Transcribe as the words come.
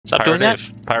Stop doing that.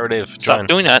 Pyro Dave, join. Stop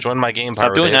doing that. Join my game, Stop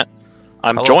Pyro doing Dave. that.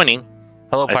 I'm Hello. joining.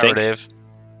 Hello, I Pyro think. Dave.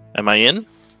 Am I in?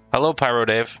 Hello, Pyro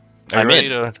Dave. Are I'm you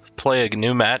ready in. to play a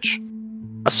new match?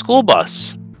 A school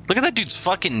bus. Look at that dude's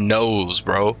fucking nose,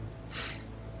 bro.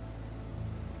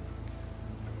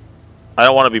 I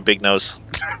don't want to be Big Nose.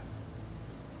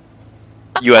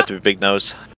 You have to be Big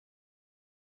Nose.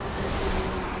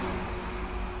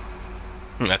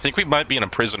 I think we might be in a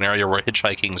prison area where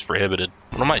hitchhiking is prohibited.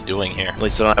 What am I doing here? At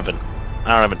least I don't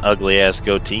have an ugly ass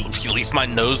goatee. At least my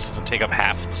nose doesn't take up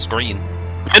half the screen.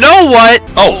 You know what?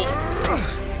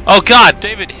 Oh God!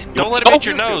 David, don't let it hit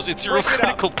your nose. It's your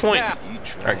critical point.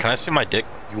 Alright, can I see my dick?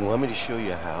 You want me to show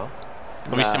you how?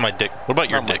 Let me see my dick. What about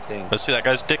your Not my dick? thing. Let's see that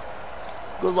guy's dick.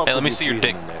 Good luck Hey, let with me see your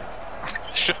dick. freedom in there.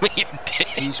 Show me your dick.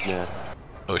 Peace, man.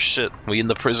 Oh shit, we in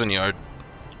the prison yard.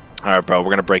 All right, bro.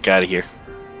 We're gonna break out of here.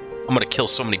 I'm gonna kill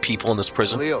so many people in this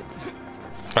prison. Leo.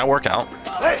 Can I work out?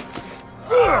 Hey.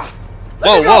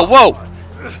 Whoa, whoa, whoa!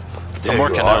 There I'm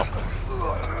working you out.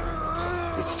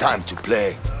 are. It's time to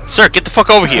play. Sir, get the fuck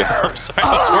over here! I'm sorry,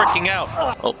 I was working out.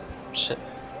 Oh, shit.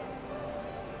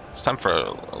 It's time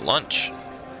for lunch.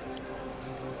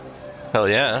 Hell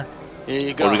yeah. Here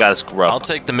you go. What do we got? Is grub. I'll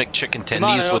take the McChicken Come on,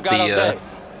 I tendies don't with got all the, day.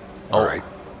 All right.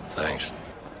 Thanks.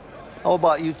 How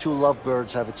about you two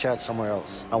lovebirds have a chat somewhere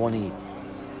else? I want to eat.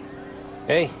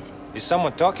 Hey, is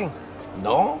someone talking?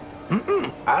 No?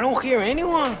 I don't hear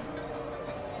anyone.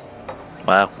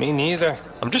 Wow. Me neither.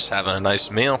 I'm just having a nice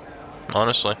meal,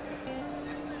 honestly.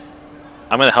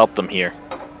 I'm gonna help them here.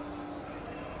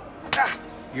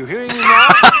 You hearing me now?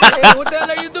 Hey, what the hell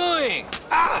are you doing?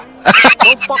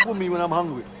 Don't fuck with me when I'm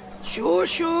hungry.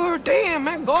 Sure. Damn,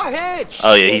 man, go ahead.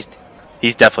 Oh yeah,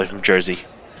 he's definitely from Jersey.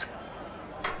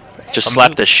 Just I'm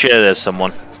slapped the shit out of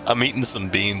someone. I'm eating some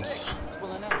beans.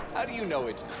 How do you know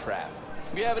it's crap?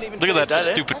 We haven't even Look at that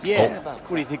tasted it. stupid... Yeah. What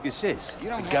do you think this is?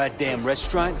 A goddamn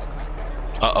restaurant?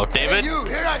 Uh-oh, David? You,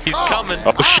 here I He's come. coming.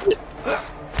 Oh shit!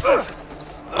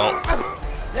 Oh.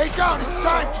 Lay down. It's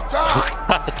time to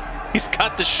die. He's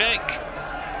got the shank.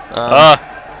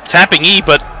 Tapping E,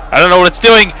 but I don't know what it's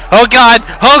doing. Oh God!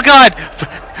 Oh God!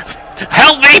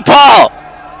 Help me, Paul!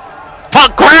 Paul,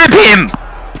 grab him!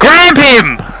 Grab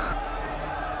him!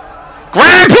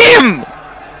 Grab him!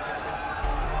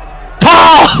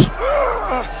 Paul!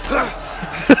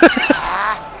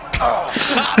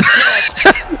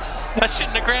 I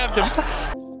shouldn't have grabbed him.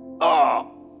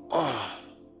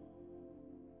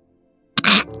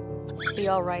 Be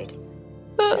all right.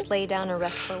 Just lay down and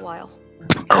rest for a while.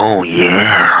 Oh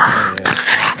yeah!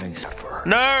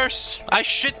 Nurse! I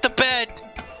shit the bed!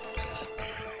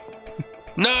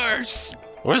 Nurse!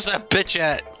 Where's that bitch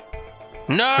at?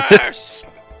 Nurse!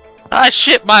 I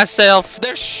shit myself.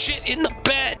 There's shit in the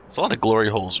bed! There's a lot of glory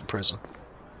holes in prison.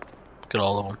 Look at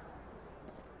all of them.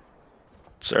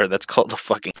 Sir, that's called the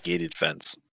fucking gated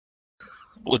fence.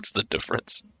 What's the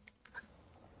difference?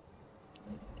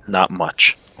 Not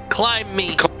much. Climb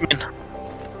me! Come in.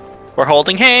 We're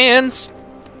holding hands.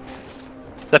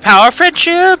 The power of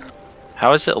friendship.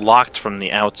 How is it locked from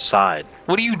the outside?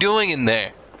 What are you doing in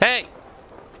there? Hey!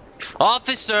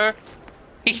 Officer!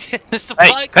 He's in the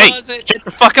supply closet! Shut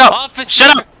the fuck up! Officer!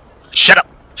 Shut up! Shut up!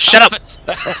 Shut up! Officer.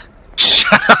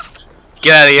 Shut up!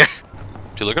 Get out of here!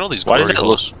 Dude, look at all these Why glory does it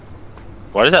holes.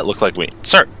 Why does that look like me?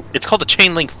 Sir, it's called a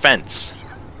chain link fence.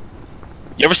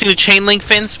 You ever seen a chain link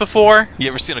fence before? You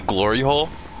ever seen a glory hole?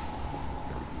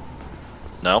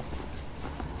 No.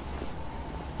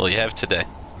 Well, you have today.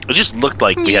 It just looked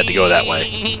like we had to go that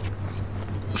way.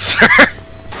 Sir!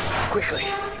 Quickly,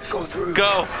 go through.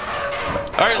 Go!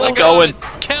 Alright, We're let going. go!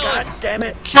 Kill God him! damn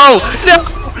it. No! No!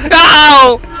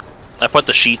 No! I put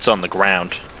the sheets on the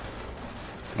ground.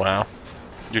 Wow.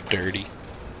 You're dirty.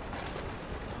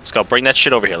 Let's go. Bring that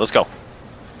shit over here. Let's go.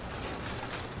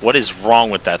 What is wrong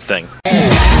with that thing?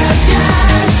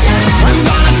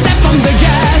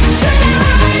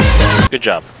 Good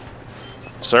job.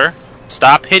 Sir?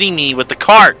 Stop hitting me with the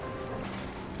cart!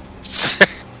 Sir.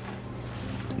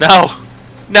 No!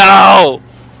 No!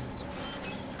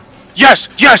 Yes!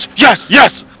 Yes! Yes!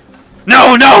 Yes!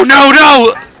 No! No! No!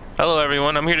 No! Hello,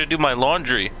 everyone. I'm here to do my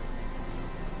laundry.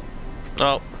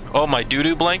 Oh, my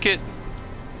doo-doo blanket?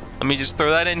 Let me just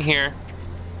throw that in here.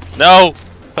 No!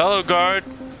 Hello, guard.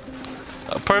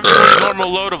 A perfectly normal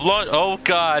load of laundry. Oh,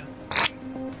 God.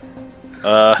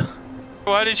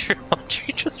 Why did your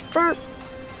laundry just burn?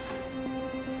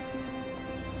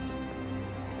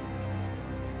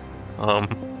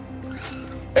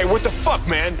 Hey, what the fuck,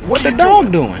 man? What the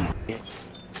dog doing?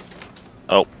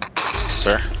 Oh.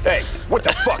 Sir? Hey, what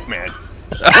the fuck, man?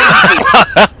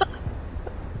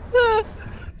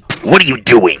 What are you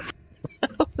doing?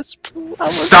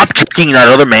 Stop kicking that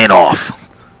other man off.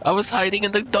 I was hiding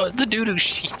in the doo-doo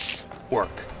sheets. Work.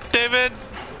 David,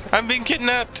 I'm being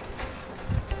kidnapped.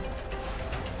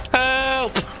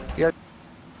 Help!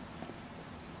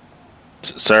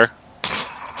 Sir?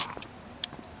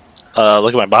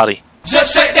 Look at my body.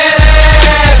 Just shake that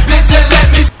ass, bitch, and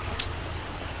let me.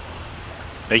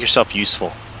 Make yourself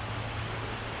useful.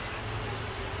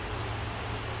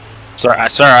 Sir,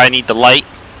 I need the light.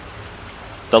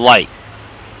 The light.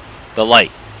 The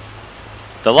light.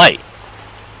 The light.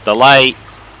 The light.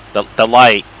 The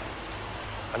light.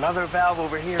 Another valve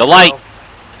over here. The light.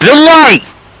 The light!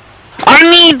 I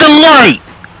need the light!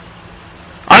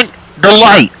 I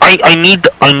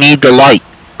need the light.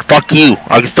 Fuck you.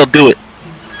 I can still do it.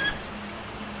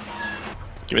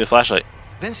 Give me the flashlight.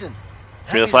 Vincent.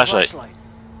 Give me the flashlight.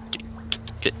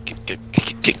 Give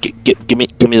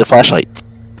me the flashlight.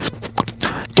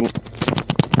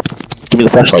 Give me the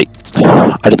flashlight.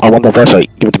 I want the flashlight.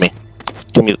 Give it to me.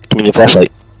 Give me the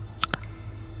flashlight.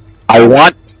 I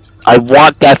want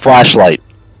that flashlight.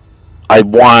 I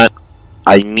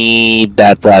need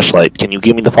that flashlight. Can you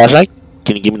give me the flashlight?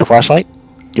 Can you give me the flashlight?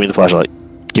 Give me the flashlight.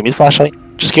 Give me the flashlight.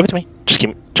 Just give it to me. Just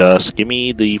give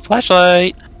me the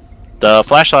flashlight. The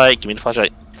flashlight. Give me the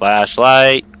flashlight.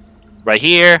 Flashlight. Right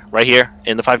here. Right here.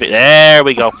 In the 5 feet. There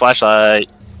we go. Flashlight.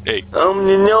 Hey. Open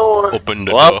the door. Open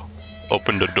the What? door.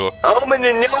 Open the door. Open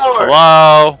the door.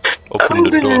 Hello. Open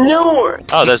the door.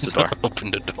 Oh, there's the door.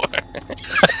 Open the door.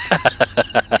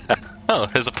 Oh,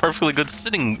 there's a perfectly good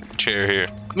sitting chair here.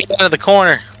 Get me out of the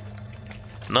corner.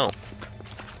 No.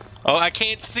 Oh, I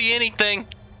can't see anything.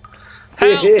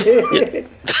 Help! I'm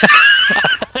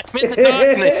in the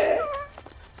darkness.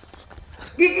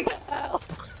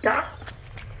 Ah!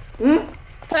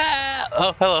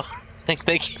 Oh, hello.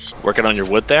 Thank you. Working on your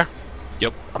wood there.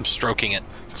 Yep, I'm stroking it.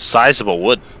 Sizable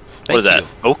wood. What is that? you.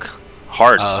 Oak?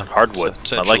 Hardwood. I like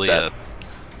Essentially, that.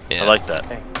 Yeah. I like that.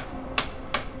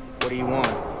 What do you want?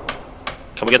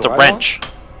 Come get the What do I wrench.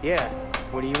 Yeah,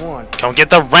 what do you want? Come get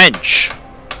the wrench.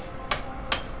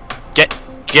 Get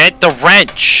the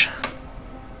wrench.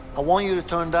 I want you to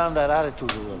turn down that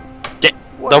attitude a little. Get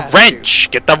What the attitude? wrench.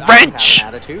 Get the I don't have wrench. an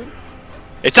attitude.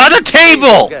 It's on the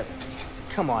table. Get it.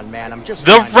 Come on, man, I'm just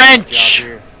The trying to do my wrench! job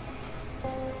here.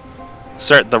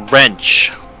 Sir, the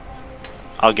wrench.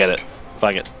 I'll get it.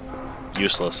 Fuck it.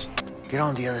 Useless. Get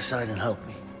on the other side and help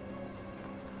me.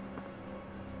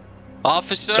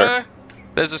 Officer, Sir.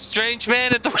 there's a strange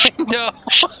man at the window.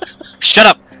 Shut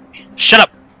up. Shut up.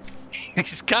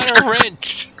 He's got a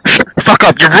wrench. Fuck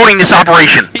up. You're ruining this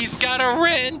operation. He's got a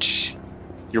wrench.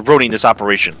 You're ruining this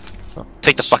operation.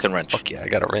 Take the fucking wrench. Fuck yeah, I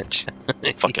got a wrench.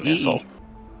 Fucking asshole.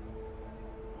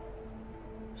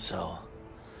 So,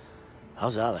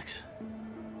 how's Alex?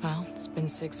 Well, it's been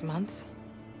 6 months.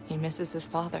 He misses his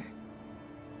father.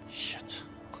 Shit.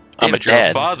 I'm a David, you're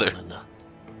dad. father. Linda,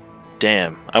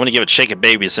 Damn. I'm gonna give it shaken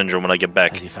baby syndrome when I get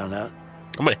back. has he found out?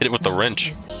 I'm gonna hit it with the No, wrench.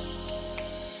 his